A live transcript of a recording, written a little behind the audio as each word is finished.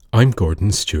I'm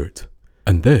Gordon Stewart,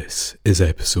 and this is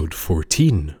episode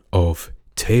 14 of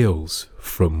Tales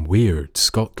from Weird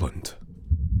Scotland.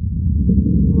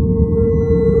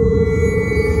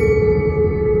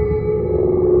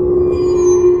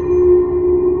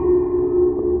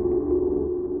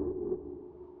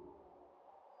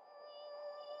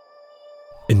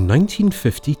 In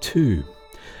 1952,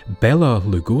 Bela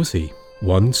Lugosi,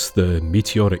 once the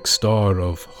meteoric star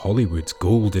of Hollywood's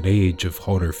golden age of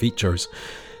horror features,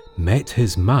 met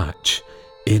his match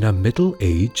in a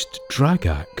middle-aged drag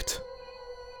act.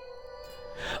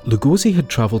 Lugosi had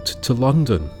travelled to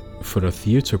London for a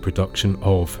theatre production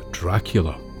of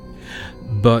Dracula,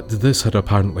 but this had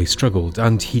apparently struggled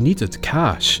and he needed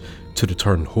cash to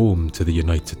return home to the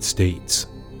United States.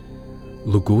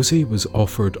 Lugosi was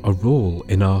offered a role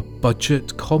in a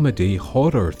budget comedy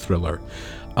horror thriller,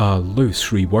 a loose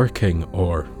reworking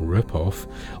or rip-off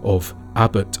of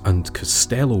Abbott and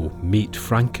Costello Meet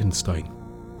Frankenstein.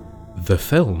 The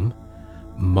film,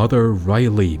 Mother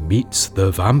Riley Meets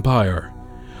the Vampire,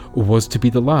 was to be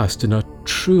the last in a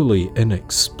truly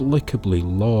inexplicably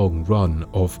long run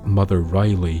of Mother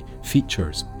Riley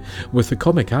features, with the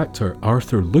comic actor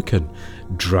Arthur Lucan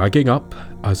dragging up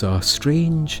as a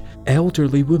strange,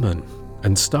 elderly woman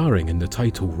and starring in the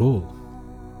title role.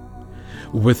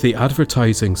 With the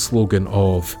advertising slogan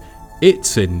of,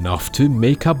 "It's enough to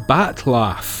make a bat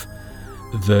laugh,"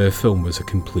 the film was a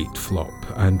complete flop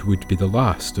and would be the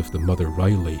last of the Mother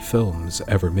Riley films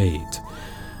ever made.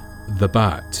 The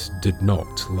bat did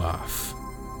not laugh,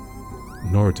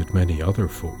 nor did many other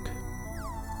folk.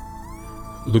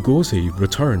 Lugosi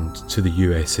returned to the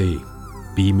USA,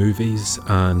 B-movies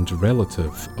and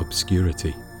relative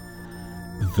obscurity.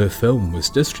 The film was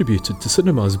distributed to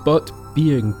cinemas, but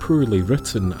being poorly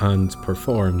written and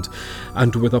performed,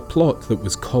 and with a plot that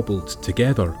was cobbled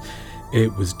together,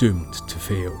 it was doomed to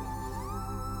fail.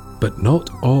 But not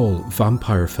all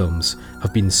vampire films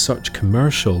have been such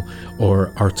commercial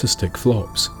or artistic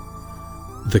flops.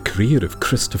 The career of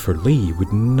Christopher Lee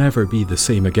would never be the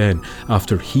same again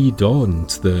after he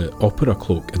donned the opera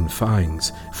cloak and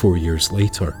fangs 4 years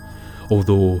later,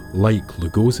 although, like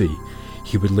Lugosi,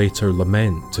 he would later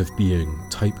lament of being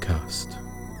typecast.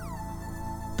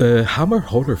 The Hammer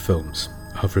horror films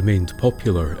have remained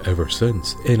popular ever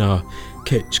since, in a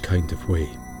kitsch kind of way.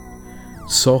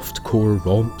 Soft-core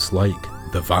romps like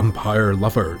The Vampire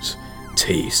Lovers,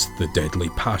 Taste the Deadly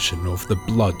Passion of the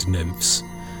Blood Nymphs,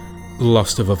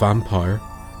 Lust of a Vampire,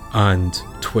 and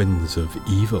Twins of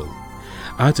Evil,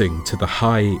 adding to the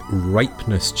high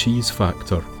ripeness cheese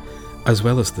factor, as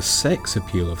well as the sex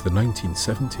appeal of the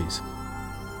 1970s.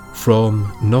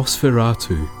 From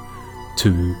Nosferatu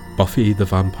to Buffy the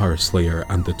Vampire Slayer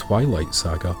and the Twilight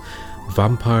Saga,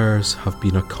 vampires have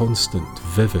been a constant,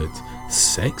 vivid,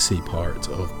 sexy part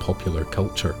of popular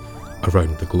culture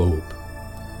around the globe.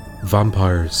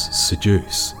 Vampires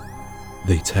seduce,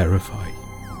 they terrify.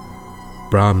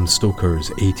 Bram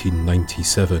Stoker's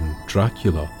 1897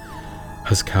 Dracula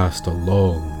has cast a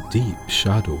long, deep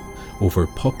shadow over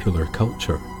popular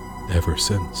culture ever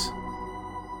since.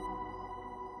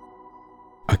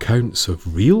 Accounts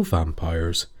of real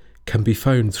vampires can be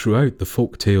found throughout the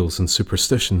folk tales and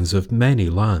superstitions of many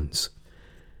lands.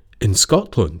 In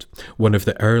Scotland, one of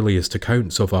the earliest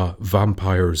accounts of a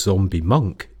vampire zombie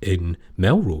monk in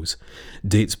Melrose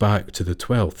dates back to the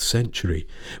 12th century.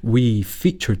 We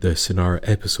featured this in our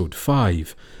episode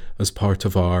 5 as part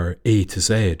of our A to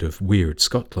Z of Weird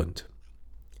Scotland.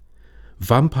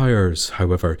 Vampires,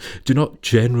 however, do not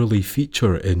generally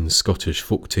feature in Scottish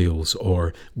folktales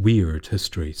or weird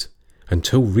histories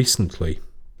until recently,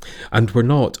 and were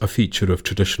not a feature of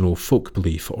traditional folk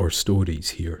belief or stories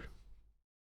here.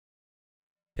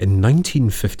 In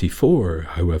 1954,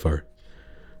 however,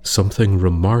 something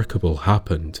remarkable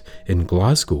happened in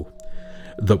Glasgow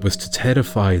that was to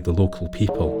terrify the local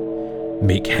people,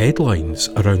 make headlines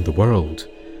around the world,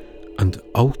 and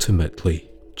ultimately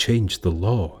change the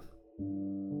law.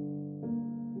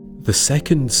 The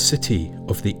second city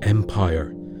of the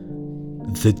empire,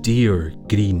 the Deer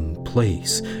Green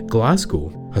Place,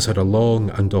 Glasgow has had a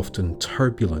long and often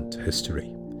turbulent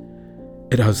history.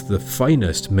 It has the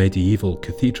finest medieval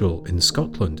cathedral in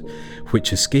Scotland,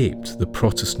 which escaped the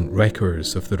Protestant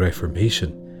wreckers of the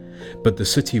Reformation, but the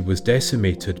city was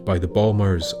decimated by the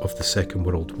bombers of the Second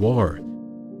World War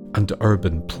and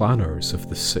urban planners of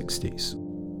the 60s.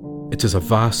 It is a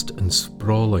vast and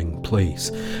sprawling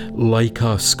place, like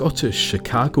a Scottish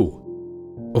Chicago,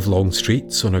 of long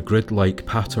streets on a grid-like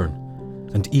pattern,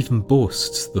 and even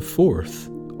boasts the 4th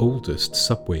oldest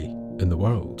subway in the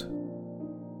world.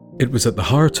 It was at the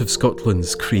heart of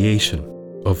Scotland's creation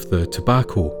of the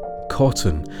tobacco,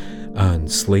 cotton,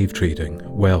 and slave trading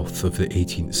wealth of the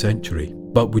 18th century,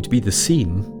 but would be the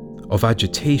scene of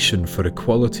agitation for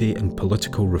equality and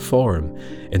political reform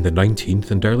in the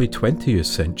 19th and early 20th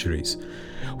centuries,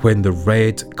 when the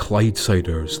Red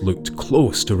Clydesiders looked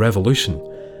close to revolution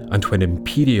and when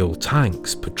imperial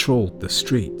tanks patrolled the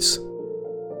streets.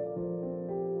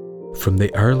 From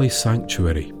the early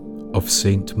sanctuary of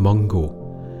St. Mungo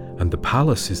and the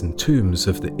palaces and tombs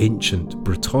of the ancient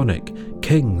Brittonic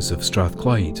kings of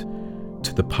Strathclyde,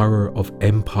 to the power of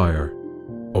empire,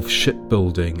 of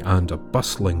shipbuilding and a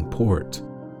bustling port,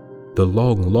 the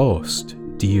long-lost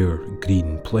Deer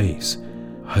Green Place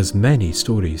has many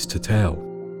stories to tell.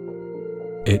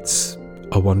 It's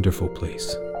a wonderful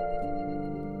place.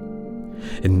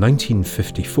 In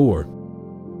 1954,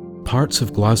 parts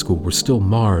of Glasgow were still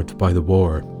marred by the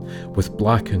war, with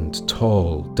blackened,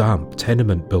 tall, damp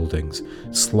tenement buildings,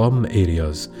 slum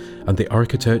areas, and the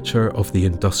architecture of the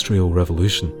Industrial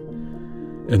Revolution.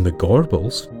 In the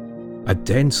Gorbals, a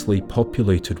densely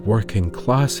populated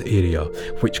working-class area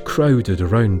which crowded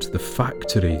around the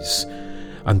factories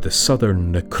and the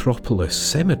southern Necropolis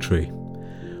Cemetery,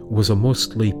 was a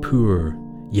mostly poor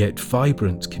yet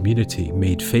vibrant community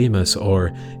made famous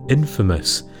or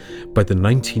infamous by the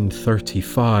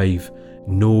 1935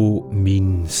 No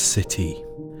Mean City,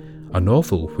 a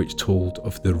novel which told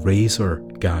of the razor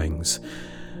gangs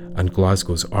and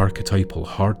Glasgow's archetypal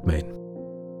hardmen.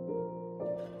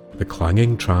 The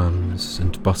clanging trams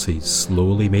and buses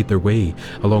slowly made their way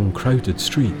along crowded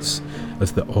streets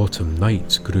as the autumn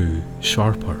night grew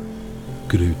sharper,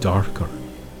 grew darker.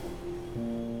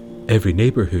 Every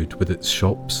neighbourhood with its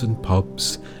shops and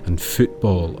pubs and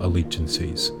football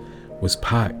allegiances was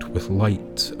packed with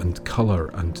light and colour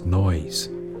and noise.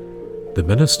 The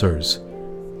ministers,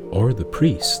 or the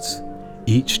priests,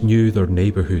 each knew their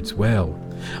neighbourhoods well,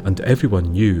 and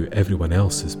everyone knew everyone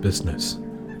else's business.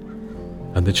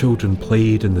 And the children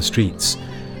played in the streets,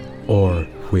 or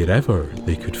wherever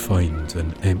they could find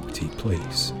an empty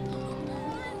place.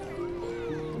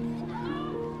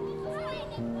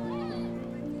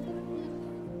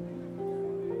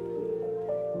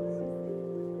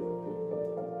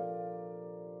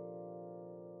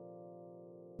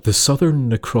 The Southern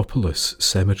Necropolis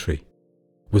Cemetery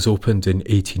was opened in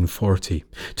 1840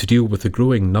 to deal with the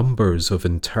growing numbers of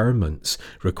interments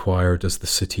required as the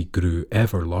city grew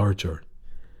ever larger.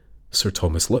 Sir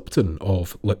Thomas Lipton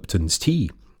of Lipton's Tea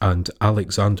and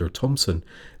Alexander Thomson,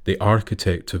 the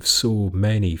architect of so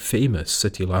many famous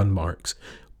city landmarks,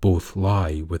 both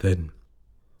lie within.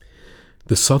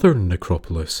 The Southern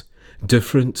Necropolis,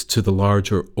 different to the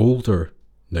larger, older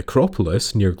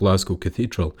Necropolis near Glasgow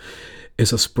Cathedral,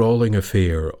 is a sprawling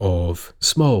affair of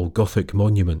small Gothic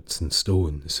monuments and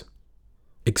stones.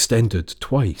 Extended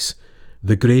twice,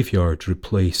 the graveyard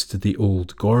replaced the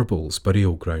old Gorbals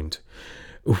burial ground,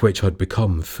 which had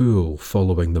become full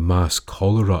following the mass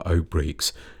cholera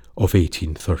outbreaks of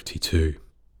 1832.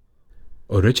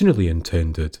 Originally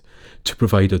intended to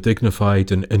provide a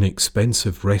dignified and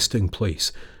inexpensive resting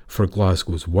place for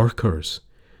Glasgow's workers,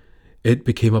 it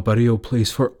became a burial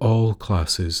place for all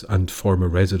classes and former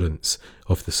residents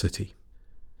of the city.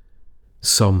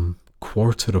 Some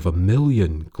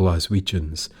 250,000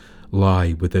 Glaswegians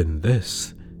lie within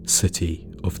this city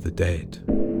of the dead.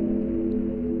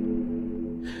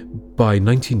 By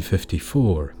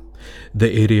 1954,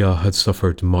 the area had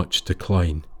suffered much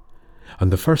decline,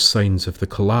 and the first signs of the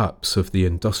collapse of the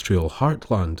industrial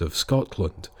heartland of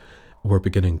Scotland were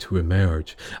beginning to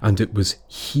emerge, and it was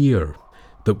here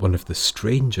that one of the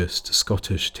strangest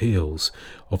Scottish tales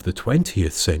of the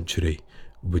 20th century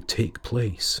would take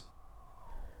place.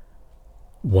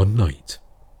 One night,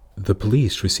 the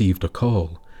police received a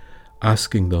call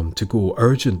asking them to go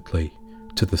urgently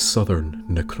to the Southern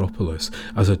Necropolis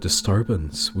as a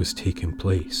disturbance was taking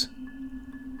place.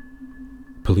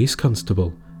 Police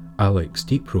Constable Alex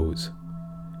Deeprose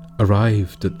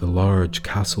arrived at the large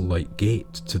castle-like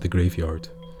gate to the graveyard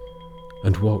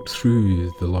and walked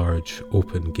through the large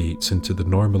open gates into the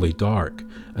normally dark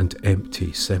and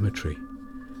empty cemetery.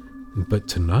 But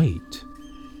tonight,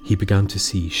 he began to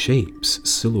see shapes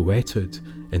silhouetted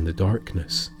in the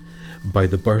darkness by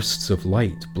the bursts of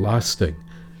light blasting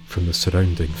from the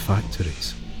surrounding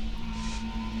factories.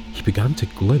 He began to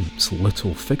glimpse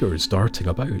little figures darting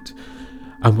about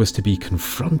and was to be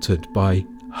confronted by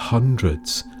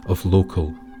hundreds of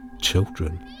local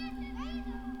children.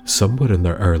 Some were in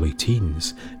their early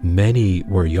teens, many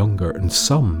were younger, and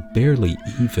some barely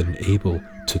even able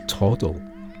to toddle.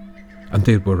 And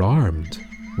they were armed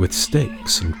with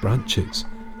sticks and branches,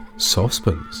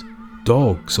 saucepans,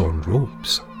 dogs on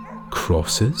ropes,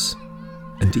 crosses,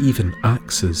 and even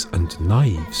axes and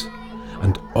knives,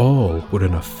 and all were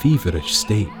in a feverish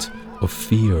state of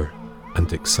fear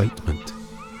and excitement.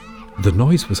 The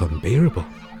noise was unbearable.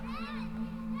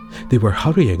 They were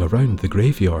hurrying around the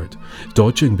graveyard,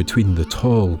 dodging between the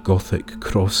tall Gothic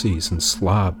crosses and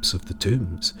slabs of the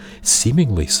tombs,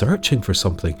 seemingly searching for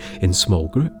something in small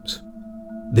groups.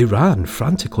 They ran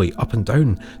frantically up and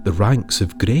down the ranks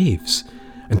of graves,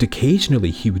 and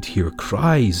occasionally he would hear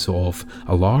cries of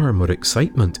alarm or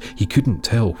excitement, he couldn't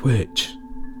tell which.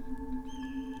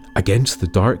 Against the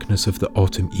darkness of the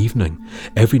autumn evening,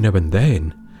 every now and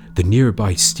then, the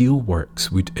nearby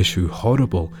steelworks would issue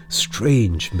horrible,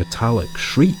 strange, metallic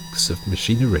shrieks of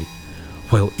machinery,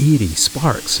 while eerie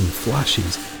sparks and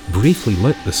flashes briefly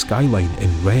lit the skyline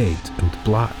in red and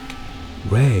black,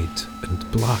 red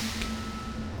and black,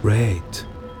 red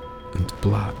and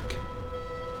black.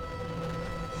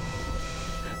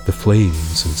 The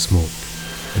flames and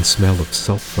smoke and smell of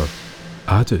sulphur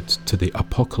added to the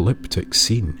apocalyptic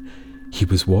scene he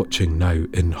was watching now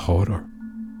in horror.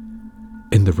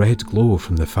 In the red glow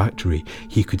from the factory,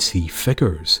 he could see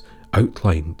figures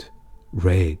outlined,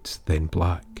 red then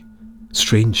black,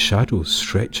 strange shadows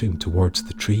stretching towards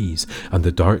the trees and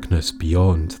the darkness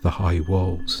beyond the high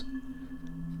walls.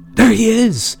 "There he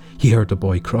is!" he heard a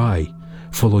boy cry,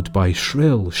 followed by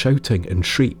shrill shouting and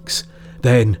shrieks.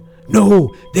 Then,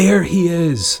 "No, there he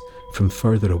is!" from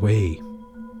further away.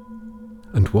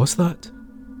 And was that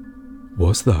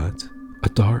a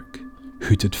dark,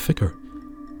 hooded figure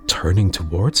turning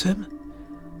towards him?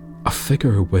 A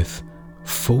figure with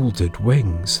folded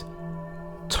wings,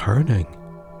 turning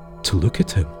to look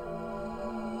at him.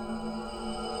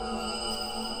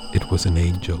 It was an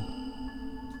angel.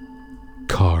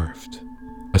 Carved,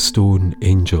 a stone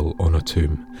angel on a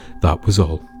tomb, that was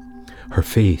all. Her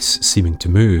face seeming to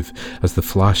move as the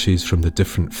flashes from the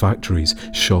different factories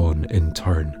shone in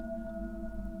turn.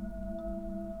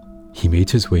 He made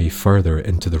his way further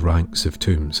into the ranks of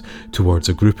tombs, towards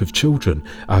a group of children,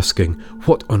 asking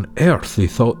what on earth they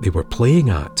thought they were playing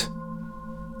at.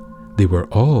 They were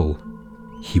all,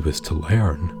 he was to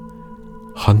learn,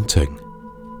 hunting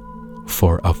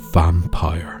for a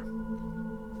vampire.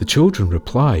 The children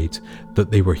replied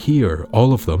that they were here,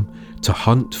 all of them, to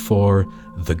hunt for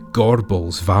the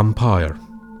Gorbals vampire.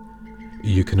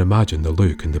 You can imagine the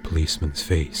look in the policeman's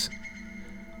face.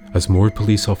 As more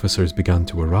police officers began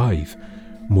to arrive,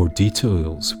 more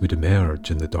details would emerge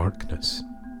in the darkness.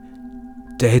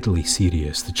 Deadly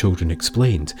serious, the children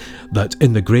explained that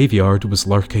in the graveyard was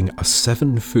lurking a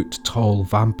 7-foot-tall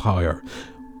vampire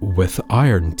with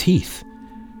iron teeth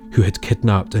who had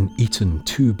kidnapped and eaten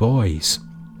 2 boys.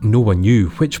 No one knew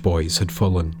which boys had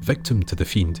fallen victim to the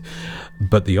fiend,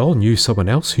 but they all knew someone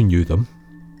else who knew them.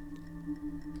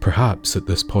 Perhaps at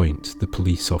this point the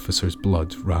police officer's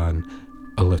blood ran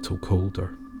a little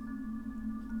colder.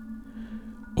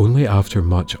 Only after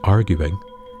much arguing,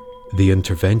 the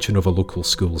intervention of a local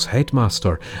school's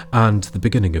headmaster, and the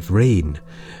beginning of rain,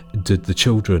 did the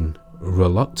children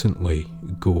reluctantly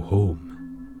go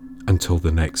home, until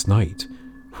the next night,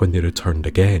 when they returned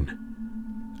again,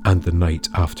 and the night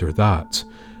after that,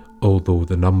 although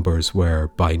the numbers were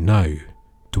by now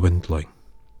dwindling.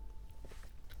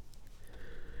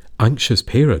 Anxious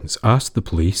parents asked the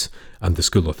police and the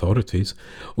school authorities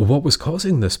what was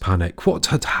causing this panic, what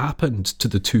had happened to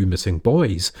the 2 missing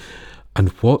boys, and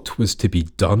what was to be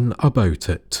done about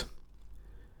it.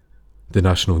 The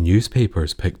national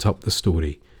newspapers picked up the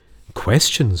story,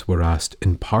 questions were asked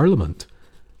in Parliament,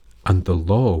 and the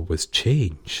law was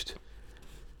changed.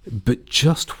 But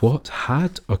just what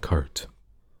had occurred?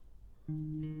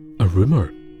 A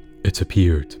rumour, it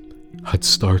appeared, had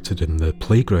started in the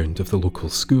playground of the local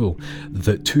school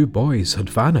that 2 boys had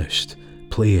vanished,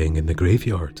 playing in the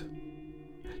graveyard.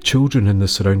 Children in the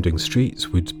surrounding streets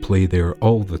would play there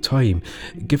all the time,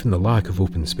 given the lack of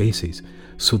open spaces,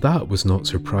 so that was not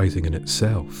surprising in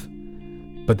itself.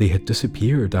 But they had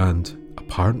disappeared and,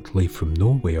 apparently from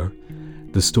nowhere,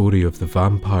 the story of the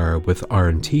vampire with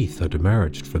iron teeth had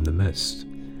emerged from the mist.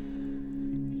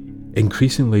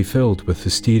 Increasingly filled with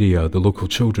hysteria, the local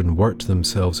children worked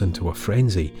themselves into a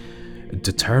frenzy,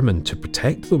 determined to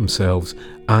protect themselves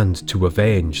and to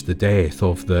avenge the death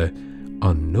of the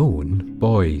unknown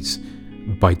boys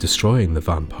by destroying the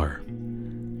vampire.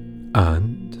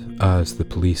 And, as the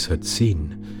police had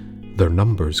seen, their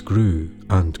numbers grew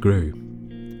and grew.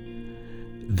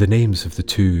 The names of the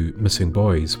 2 missing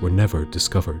boys were never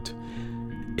discovered.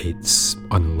 It's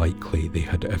unlikely they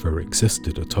had ever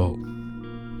existed at all.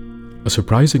 A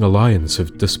surprising alliance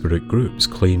of disparate groups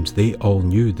claimed they all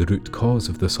knew the root cause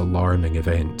of this alarming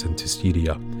event and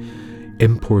hysteria: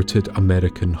 imported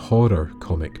American horror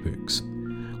comic books,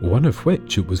 one of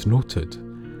which, it was noted,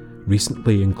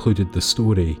 recently included the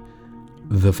story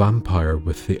The Vampire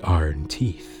with the Iron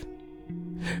Teeth.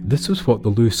 This was what the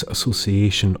loose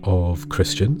association of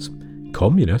Christians,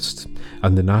 communists,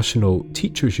 and the National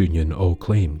Teachers' Union all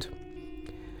claimed.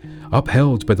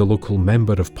 Upheld by the local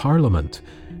Member of Parliament,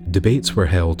 debates were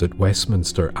held at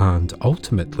Westminster and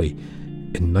ultimately,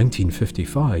 in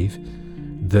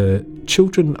 1955, the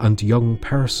Children and Young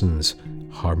Persons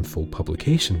Harmful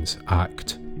Publications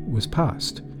Act was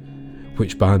passed,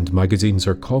 which banned magazines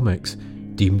or comics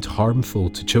deemed harmful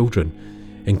to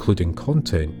children, including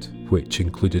content which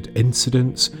included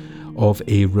incidents of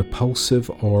a repulsive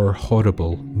or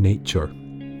horrible nature.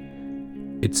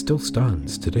 It still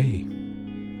stands today.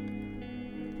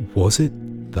 Was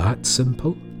it that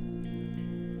simple?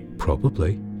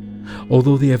 Probably,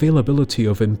 although the availability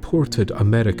of imported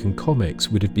American comics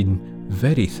would have been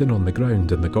very thin on the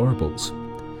ground in the Gorbals.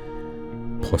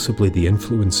 Possibly the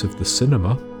influence of the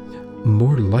cinema,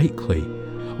 more likely,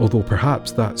 although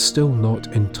perhaps that's still not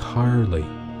entirely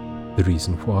the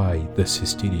reason why this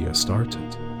hysteria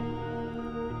started.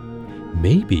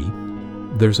 Maybe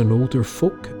there's an older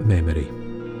folk memory.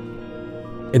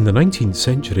 In the 19th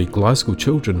century, Glasgow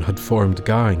children had formed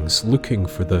gangs looking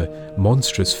for the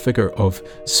monstrous figure of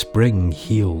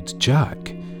Spring-Heeled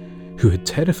Jack, who had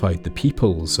terrified the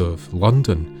peoples of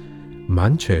London,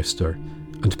 Manchester,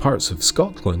 and parts of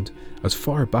Scotland as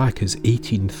far back as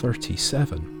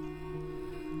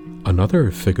 1837.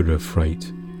 Another figure of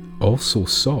fright, also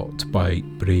sought by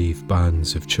brave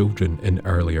bands of children in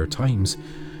earlier times,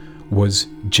 was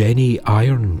Jenny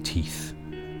Ironteeth,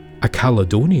 a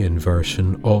Caledonian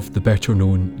version of the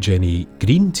better-known Jenny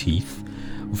Greenteeth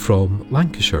from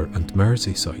Lancashire and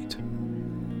Merseyside.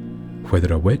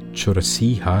 Whether a witch or a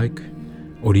sea hag,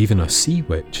 or even a sea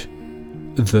witch,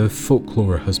 the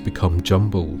folklore has become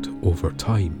jumbled over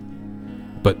time,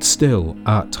 but still,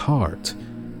 at heart,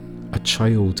 a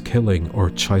child-killing or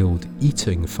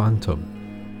child-eating phantom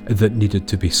that needed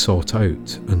to be sought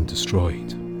out and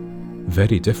destroyed.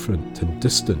 Very different and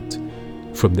distant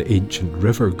from the ancient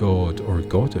river god or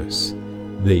goddess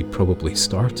they probably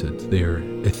started their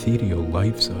ethereal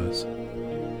lives as.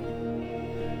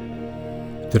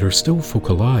 There are still folk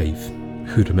alive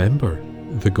who remember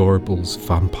the Gorbals'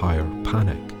 vampire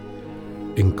panic,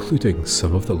 including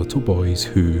some of the little boys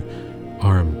who,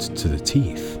 armed to the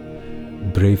teeth,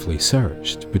 bravely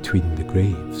searched between the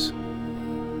graves.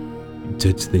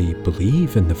 Did they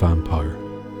believe in the vampire?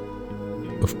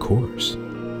 Of course.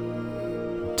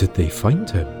 Did they find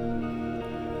him?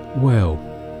 Well,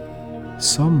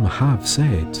 some have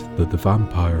said that the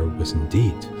vampire was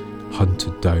indeed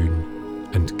hunted down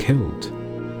and killed,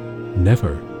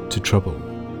 never to trouble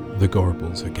the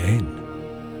Gorbals again.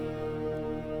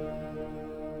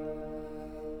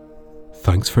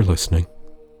 Thanks for listening.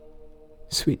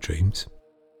 Sweet dreams.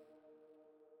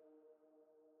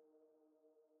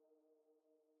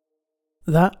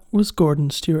 That was Gordon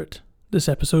Stewart. This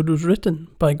episode was written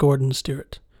by Gordon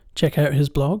Stewart. Check out his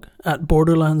blog at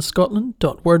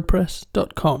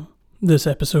borderlandscotland.wordpress.com. This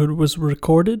episode was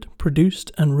recorded,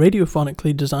 produced and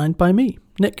radiophonically designed by me,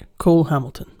 Nick Cole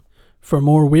Hamilton. For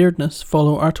more weirdness,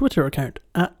 follow our Twitter account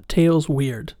at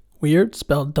TalesWeird. Weird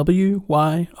spelled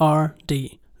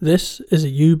W-Y-R-D. This is a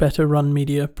You Better Run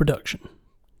Media production.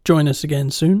 Join us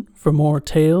again soon for more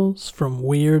tales from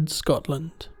weird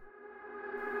Scotland.